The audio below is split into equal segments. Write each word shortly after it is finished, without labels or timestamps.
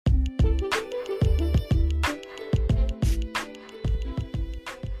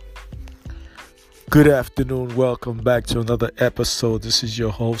Good afternoon. Welcome back to another episode. This is your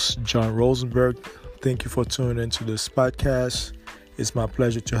host, John Rosenberg. Thank you for tuning into this podcast. It's my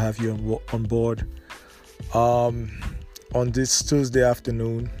pleasure to have you on board. On this Tuesday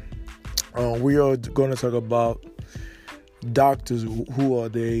afternoon, we are going to talk about doctors. Who are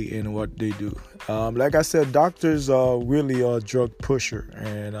they and what they do? Like I said, doctors are really a drug pusher.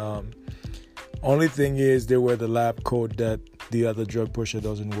 And only thing is they wear the lab coat that the other drug pusher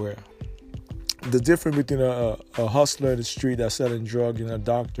doesn't wear. The difference between a hustler in the street that's selling drugs and a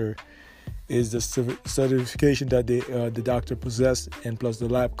doctor is the certification that the doctor possesses and plus the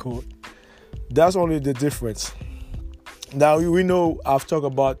lab coat. That's only the difference. Now, we know I've talked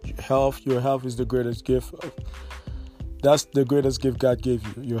about health. Your health is the greatest gift. That's the greatest gift God gave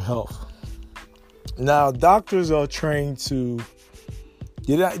you, your health. Now, doctors are trained to...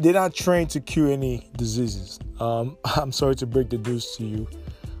 They're not trained to cure any diseases. I'm sorry to break the news to you,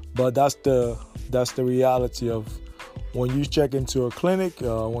 but that's the reality of when you check into a clinic,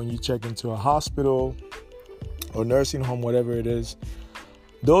 when you check into a hospital or nursing home, whatever it is.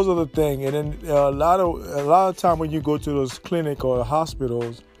 Those are the thing. And then a lot of time when you go to those clinic or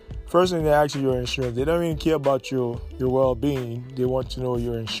hospitals, first thing they ask you your insurance. They don't even care about your well-being. They want to know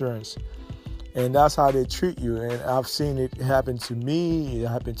your insurance. And that's how they treat you. And I've seen it happen to me. It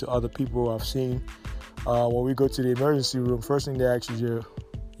happened to other people I've seen. When we go to the emergency room, first thing they ask you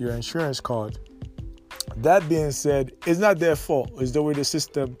your insurance card. That being said, it's not their fault. It's the way the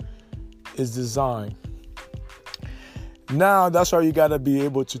system is designed. Now, that's why you got to be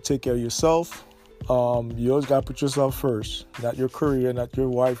able to take care of yourself. You always got to put yourself first. Not your career, not your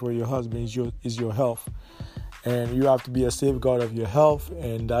wife or your husband. Is your health. And you have to be a safeguard of your health.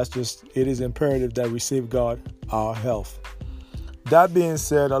 And it is imperative that we safeguard our health. That being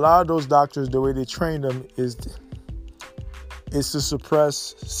said, a lot of those doctors, the way they train them is to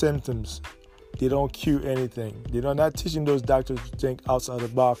suppress symptoms. They don't cure anything. They're not teaching those doctors to think outside the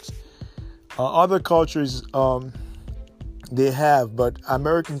box. Other cultures, they have, but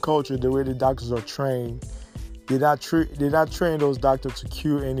American culture, the way the doctors are trained, they're not train those doctors to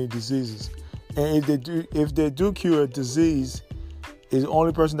cure any diseases. And if they do cure a disease, the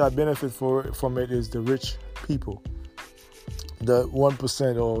only person that benefits from it is the rich people, the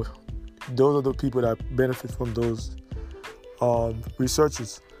 1%, or those are the people that benefit from those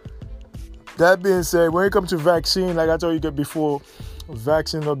researches. That being said, when it comes to vaccine, like I told you before,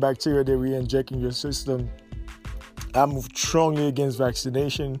 vaccine or bacteria that we inject in your system, I'm strongly against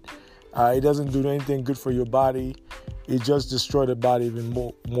vaccination. It doesn't do anything good for your body. It just destroys the body even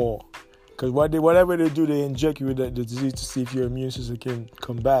more. Because whatever they do, they inject you with the disease to see if your immune system can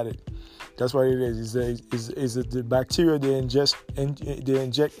combat it. That's what it is. Is the bacteria they inject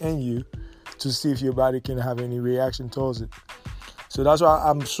in you to see if your body can have any reaction towards it. So that's why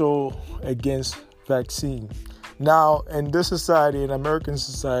I'm so against vaccine. Now, in this society, in American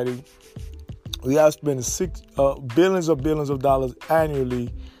society, we have spent billions of dollars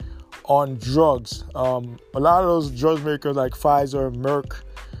annually on drugs. A lot of those drug makers like Pfizer, Merck,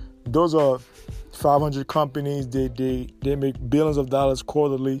 those are 500 companies. They make billions of dollars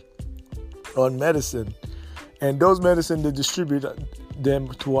quarterly on medicine. And those medicine, they distribute them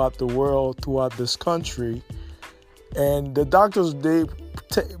throughout the world, throughout this country. And the doctors, they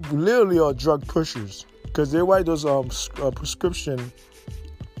literally are drug pushers because they write those prescription.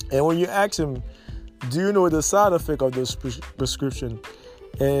 And when you ask them, do you know the side effect of this prescription?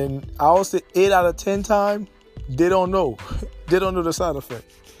 And I would say 8 out of 10 times, they don't know. They don't know the side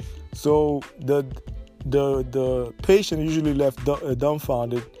effect. So the patient usually left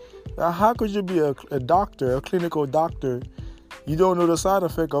dumbfounded. Now, how could you be a doctor, a clinical doctor? You don't know the side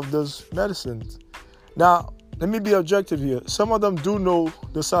effect of those medicines. Now, let me be objective here. Some of them do know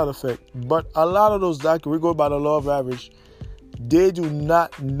the side effect, but a lot of those doctors, we go by the law of average, they do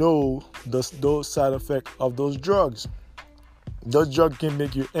not know those side effects of those drugs. Those drugs can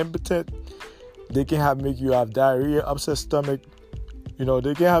make you impotent. They can make you have diarrhea, upset stomach.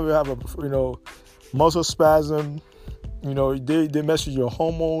 They can have a muscle spasm. They mess with your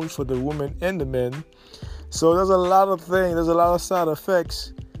hormones for the women and the men. So there's a lot of things. There's a lot of side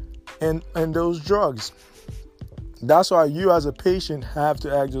effects in those drugs. That's why you as a patient have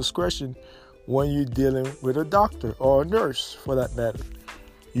to ask discretion when you're dealing with a doctor or a nurse, for that matter.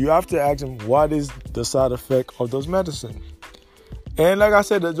 You have to ask them what is the side effect of those medicines. And like I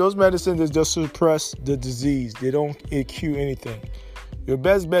said, those medicines just suppress the disease. They don't cure anything. Your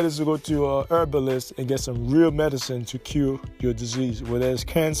best bet is to go to an herbalist and get some real medicine to cure your disease, whether it's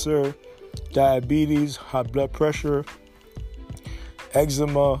cancer, diabetes, high blood pressure,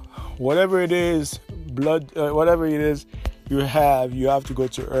 eczema, whatever it is, whatever it is you have to go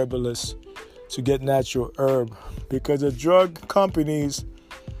to herbalist to get natural herb, because the drug companies,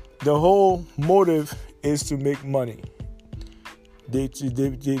 the whole motive is to make money. They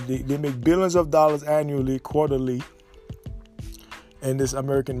make billions of dollars annually, quarterly, in this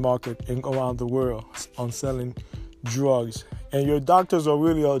American market and around the world on selling drugs. And your doctors are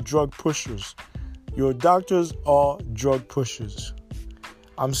really drug pushers. Your doctors are drug pushers.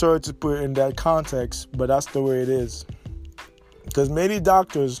 I'm sorry to put it in that context, but that's the way it is. Because many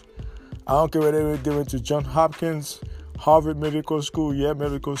doctors, I don't care whether they went to Johns Hopkins, Harvard Medical School, Yale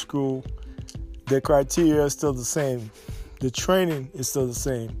Medical School, the criteria is still the same. The training is still the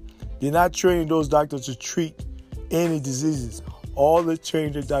same. They're not training those doctors to treat any diseases. All they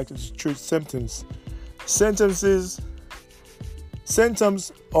train the doctors to treat symptoms. Symptoms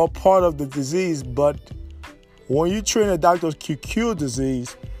are part of the disease, but when you train a doctor to cure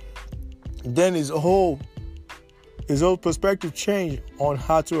disease, then his whole perspective change on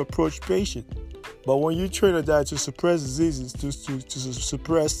how to approach patient. But when you train a doctor to suppress diseases, to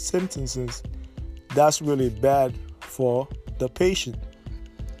suppress symptoms, that's really bad for the patient.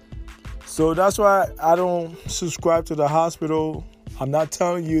 So that's why I don't subscribe to the hospital. I'm not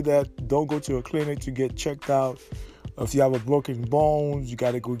telling you that don't go to a clinic to get checked out. If you have a broken bones, you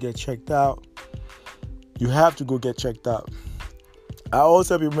got to go get checked out. You have to go get checked out. I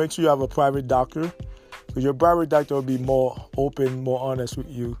also have you make sure you have a private doctor, because your private doctor will be more open, more honest with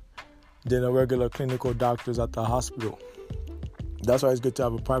you than a regular clinical doctors at the hospital. That's why it's good to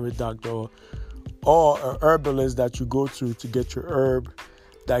have a private doctor or an herbalist that you go to get your herb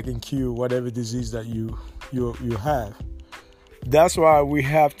that can cure whatever disease that you have. That's why we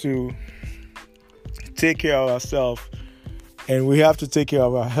have to take care of ourselves, and we have to take care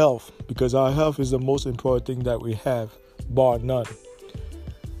of our health, because our health is the most important thing that we have, bar none.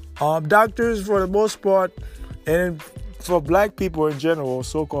 Doctors, for the most part, and for black people in general,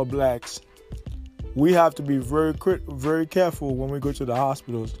 so-called blacks, we have to be very careful when we go to the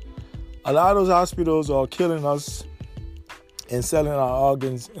hospitals. A lot of those hospitals are killing us and selling our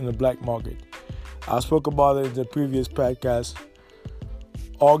organs in the black market. I spoke about it in the previous podcast.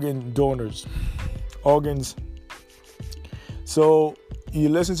 Organ donors. Organs. So you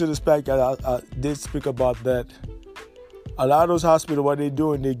listen to this podcast, I did speak about that. A lot of those hospitals, what they're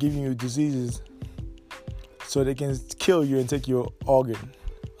doing, they're giving you diseases so they can kill you and take your organ.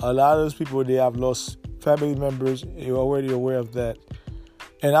 A lot of those people, they have lost family members. You're already aware of that.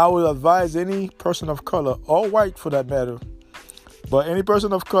 And I would advise any person of color, or white for that matter, but any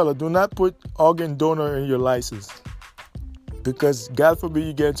person of color, do not put organ donor in your license. Because God forbid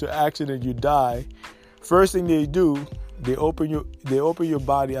you get into an accident, you die. First thing they do, they open your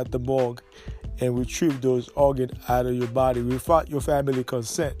body at the morgue and retrieve those organs out of your body without your family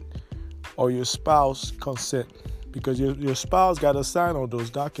consent or your spouse consent, because your spouse got to sign on those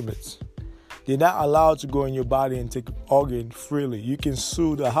documents. They're not allowed to go in your body and take organ freely. You can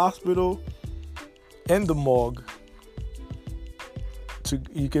sue the hospital and the morgue.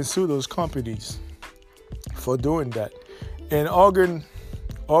 You can sue those companies for doing that. And organ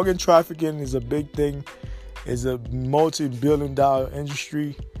trafficking is a big thing. It's a multi-billion-dollar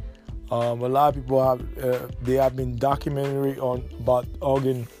industry. A lot of people have been documentary about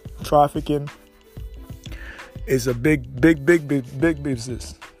organ trafficking. It's a big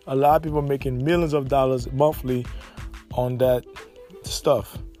business. A lot of people making millions of dollars monthly on that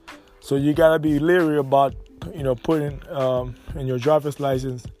stuff. So you gotta be leery about putting in your driver's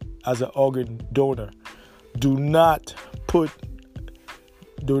license as an organ donor. Do not put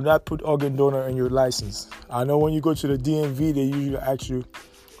organ donor in your license. I know when you go to the DMV, they usually ask you,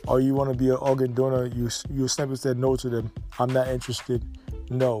 "Or you want to be an organ donor?" You simply said no to them. I'm not interested.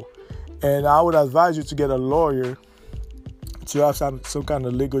 No. And I would advise you to get a lawyer to have some kind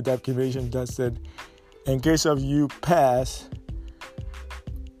of legal documentation that said, in case of you pass,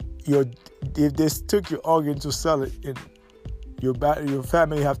 if they took your organ to sell it, your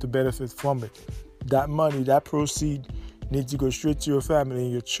family have to benefit from it. That money, that proceed, needs to go straight to your family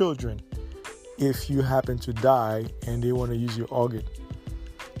and your children if you happen to die and they want to use your organ.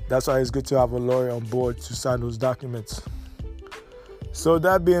 That's why it's good to have a lawyer on board to sign those documents. So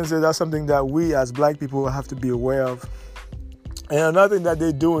that being said, that's something that we as black people have to be aware of. And another thing that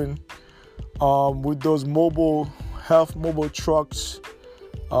they're doing with those mobile trucks,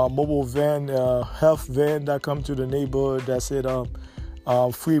 mobile van, health van that come to the neighborhood that said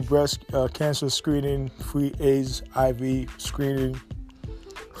free breast cancer screening, free AIDS IV screening,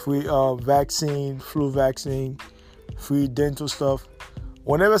 free vaccine, flu vaccine, free dental stuff.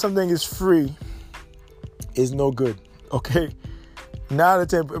 Whenever something is free, it's no good. Okay? 9 out of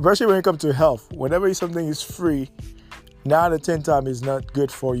 10, especially when it comes to health, whenever something is free, 9 out of 10 times is not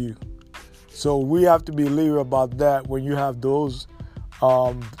good for you. So we have to be leery about that when you have those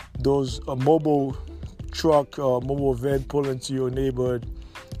mobile truck or mobile van pull into your neighborhood,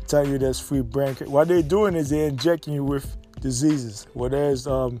 telling you there's free brain. What they're doing is they're injecting you with diseases, whether it's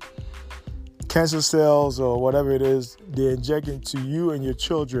cancer cells or whatever it is. They're injecting to you and your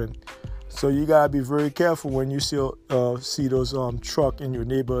children. So you gotta be very careful when you see those truck in your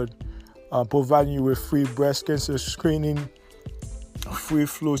neighborhood providing you with free breast cancer screening, free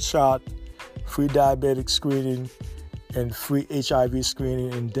flu shot, free diabetic screening, and free HIV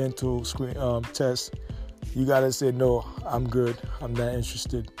screening and dental tests. You gotta say, no, I'm good, I'm not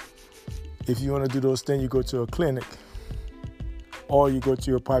interested. If you want to do those things, you go to a clinic or you go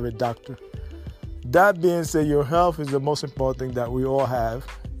to your private doctor. That being said, your health is the most important thing that we all have.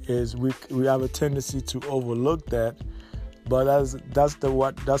 Is we have a tendency to overlook that, but that's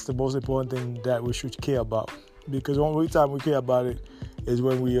the most important thing that we should care about. Because the only time we care about it is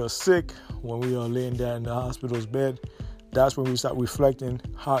when we are sick, when we are laying down in the hospital's bed. That's when we start reflecting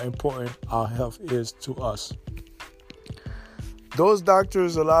how important our health is to us. Those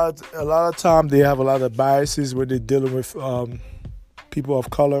doctors, a lot of time, they have a lot of biases when they're dealing with people of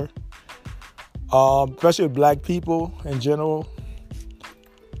color, especially black people in general.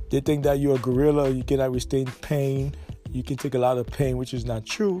 They think that you're a gorilla, you cannot withstand pain, you can take a lot of pain, which is not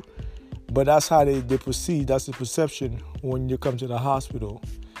true, but that's how they proceed. That's the perception when you come to the hospital.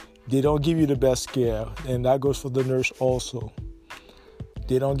 They don't give you the best care, and that goes for the nurse also.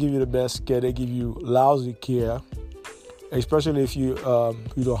 They don't give you the best care, they give you lousy care, especially if you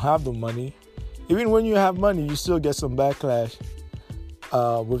don't have the money. Even when you have money, you still get some backlash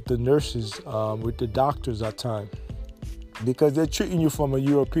with the nurses, with the doctors at times, because they're treating you from a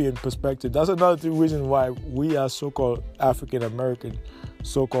European perspective. That's another reason why we are so-called African American,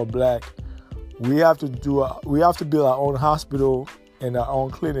 so-called black. We have to build our own hospital and our own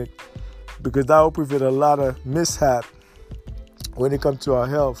clinic, because that will prevent a lot of mishap when it comes to our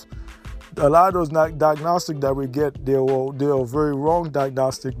health. A lot of those diagnostics that we get, they are very wrong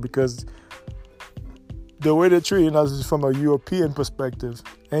diagnostic, because the way they're treating us is from a European perspective.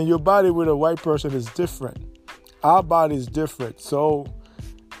 And your body with a white person is different. Our body is different. So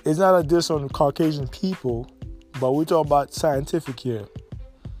it's not a diss on Caucasian people, but we talk about scientific here.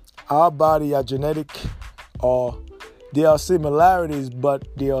 Our body, our genetic, there are similarities, but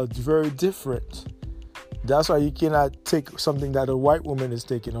they are very different. That's why you cannot take something that a white woman is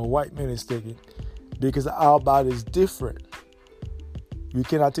taking, a white man is taking, because our body is different. You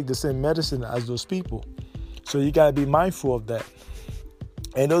cannot take the same medicine as those people. So you got to be mindful of that.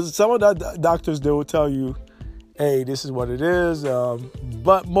 And some of the doctors, they will tell you, hey, this is what it is.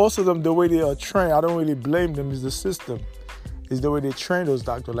 But most of them, the way they are trained, I don't really blame them, is the system. Is the way they train those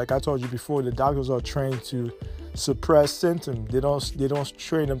doctors. Like I told you before, the doctors are trained to suppress symptoms. They don't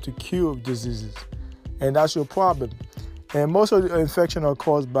train them to cure diseases. And that's your problem. And most of the infections are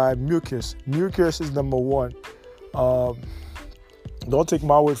caused by mucus. Mucus is number one. Don't take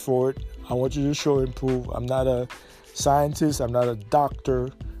my word for it. I want you to show and prove. I'm not a scientist. I'm not a doctor.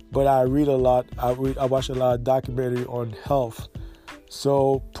 But I read a lot. I watch a lot of documentary on health.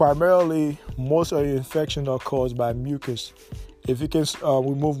 So primarily, most of the infections are caused by mucus. If you can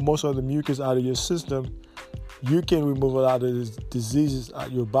remove most of the mucus out of your system, you can remove a lot of these diseases out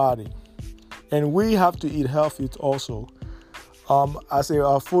of your body. And we have to eat healthy also. I say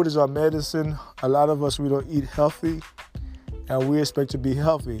our food is our medicine. A lot of us, we don't eat healthy, and we expect to be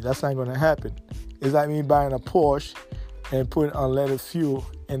healthy. That's not going to happen. It's like me buying a Porsche and putting unleaded fuel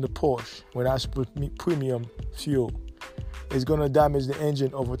in the Porsche when I should put premium fuel. It's going to damage the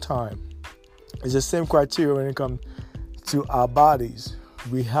engine over time. It's the same criteria when it comes to our bodies.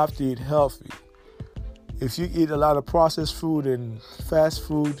 We have to eat healthy. If you eat a lot of processed food and fast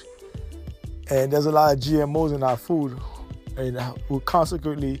food, and there's a lot of GMOs in our food, and will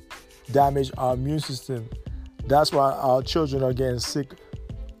consequently damage our immune system. That's why our children are getting sick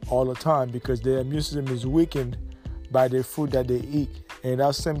all the time, because their immune system is weakened by the food that they eat. And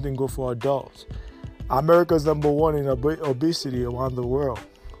that same thing goes for adults. America's number one in obesity around the world,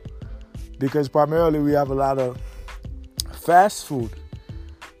 because primarily we have a lot of fast food.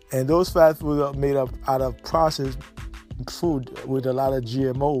 And those fast foods are made up out of processed food with a lot of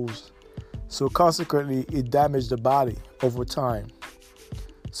GMOs. So consequently, it damages the body over time.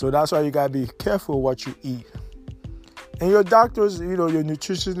 So that's why you got to be careful what you eat. And your doctors, your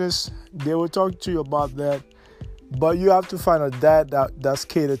nutritionists, they will talk to you about that. But you have to find a diet that's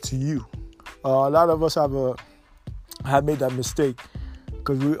catered to you. A lot of us have made that mistake,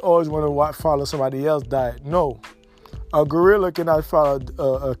 because we always want to follow somebody else's diet. No. A gorilla cannot follow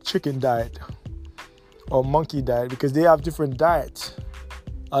a chicken diet or monkey diet, because they have different diets.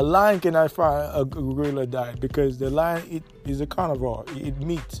 A lion cannot find a gorilla diet because the lion is a carnivore. It eat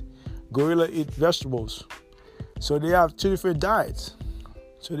meat. Gorilla eat vegetables. So they have two different diets.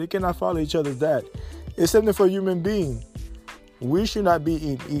 So they cannot follow each other's diet. It's something for human beings. We should not be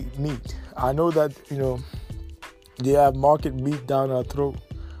eat meat. I know that, they have market meat down our throat,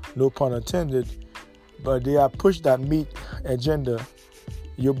 no pun intended, but they have pushed that meat agenda.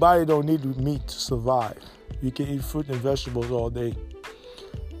 Your body don't need meat to survive. You can eat fruit and vegetables all day,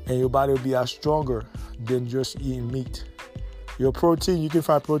 and your body will be as stronger than just eating meat. Your protein, you can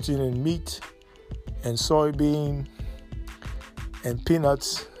find protein in meat and soybean and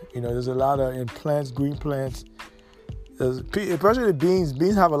peanuts. There's a lot in plants, green plants. Especially beans.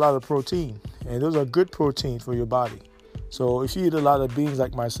 Beans have a lot of protein, and those are good protein for your body. So if you eat a lot of beans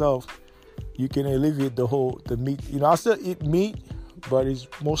like myself, you can alleviate the meat. I still eat meat, but it's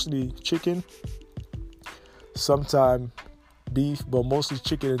mostly chicken, sometimes beef, but mostly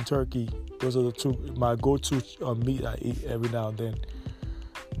chicken and turkey. Those are the two my go-to meat I eat every now and then.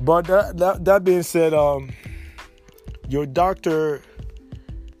 But that being said, your doctor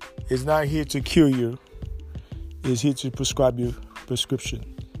is not here to cure you. He's here to prescribe you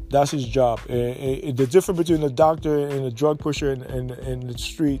prescription. That's his job. The difference between a doctor and a drug pusher in the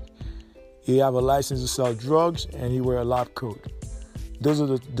street, he have a license to sell drugs and he wear a lab coat. Those are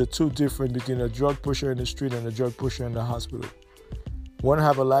the two difference between a drug pusher in the street and a drug pusher in the hospital. One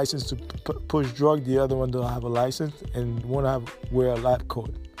have a license to push drug, the other one don't have a license, and one wear a lab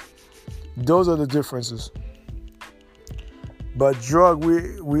coat. Those are the differences. But drug,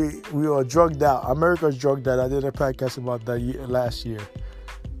 we are drugged out. America's drugged out. I did a podcast about that last year.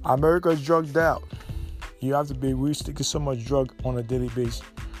 America's drugged out. We're taking so much drug on a daily basis.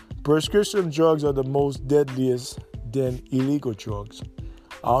 Prescription drugs are the most deadliest than illegal drugs.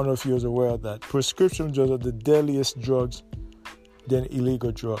 I don't know if you was aware of that. Prescription drugs are the deadliest drugs than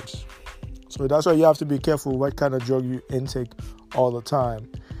illegal drugs. So that's why you have to be careful what kind of drug you intake all the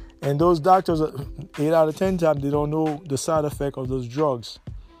time. And those doctors, 8 out of 10 times, they don't know the side effect of those drugs.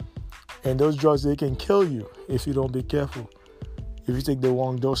 And those drugs, they can kill you if you don't be careful, if you take the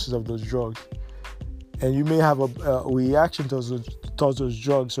wrong doses of those drugs. And you may have a reaction to those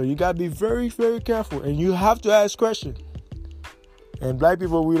drugs. So you got to be very, very careful. And you have to ask questions. And black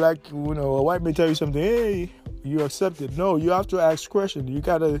people, we like, a white may tell you something, hey, you accept it. No, you have to ask questions. You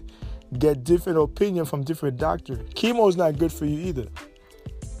got to get different opinion from different doctors. Chemo is not good for you either.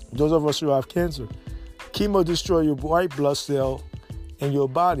 Those of us who have cancer, chemo destroys your white blood cell in your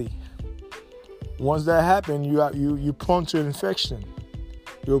body. Once that happens, you're prone to infection.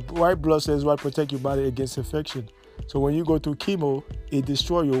 Your white blood cells is what protect your body against infection. So when you go through chemo, it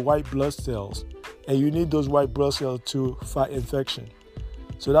destroys your white blood cells, and you need those white blood cells to fight infection.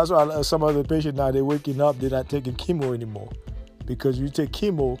 So that's why some of the patients now, they're waking up, they're not taking chemo anymore, because you take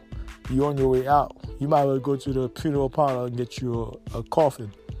chemo, you're on your way out. You might well go to the funeral parlor and get you a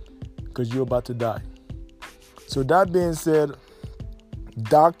coffin, because you're about to die. So that being said,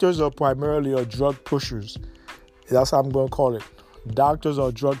 doctors are primarily drug pushers. That's how I'm going to call it. Doctors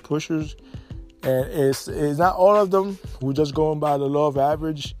are drug pushers, and it's not all of them. We're just going by the law of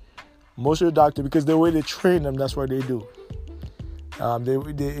average. Most of the doctors, because the way they train them, that's what they do.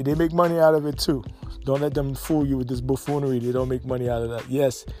 They make money out of it too. Don't let them fool you with this buffoonery. They don't make money out of that.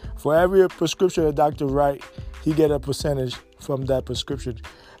 Yes, for every prescription a doctor writes, he get a percentage from that prescription,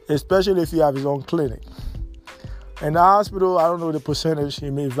 especially if he have his own clinic. In the hospital, I don't know the percentage.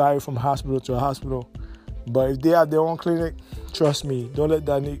 It may vary from hospital to hospital. But if they have their own clinic, trust me, don't let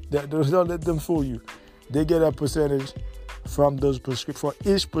them fool you. They get a percentage from those prescriptions. For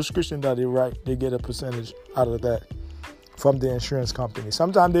each prescription that they write, they get a percentage out of that from the insurance company.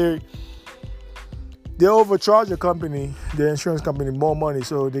 Sometimes they overcharge the insurance company more money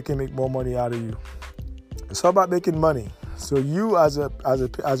so they can make more money out of you. It's all about making money. So you as a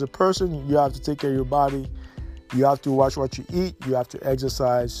person, you have to take care of your body. You have to watch what you eat. You have to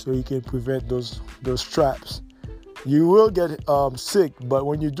exercise so you can prevent those traps. You will get sick, but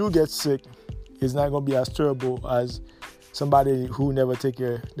when you do get sick, it's not going to be as terrible as somebody who never take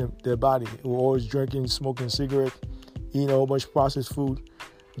care of their body, who always drinking, smoking cigarettes, eating a whole bunch of processed food.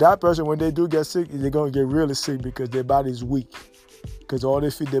 That person, when they do get sick, they're going to get really sick because their body is weak. Because all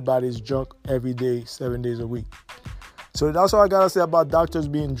they feed their body is junk every day, 7 days a week. So that's all I got to say about doctors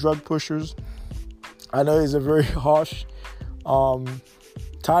being drug pushers. I know it's a very harsh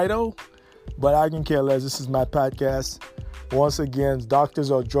title, but I can care less. This is my podcast. Once again,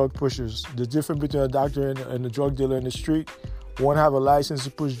 doctors are drug pushers. The difference between a doctor and a drug dealer in the street, one have a license to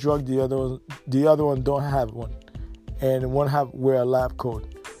push drug, the other one don't have one. And one wear a lab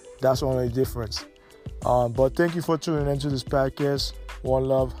coat. That's the only difference. But thank you for tuning into this podcast. One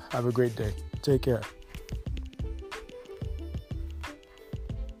love. Have a great day. Take care.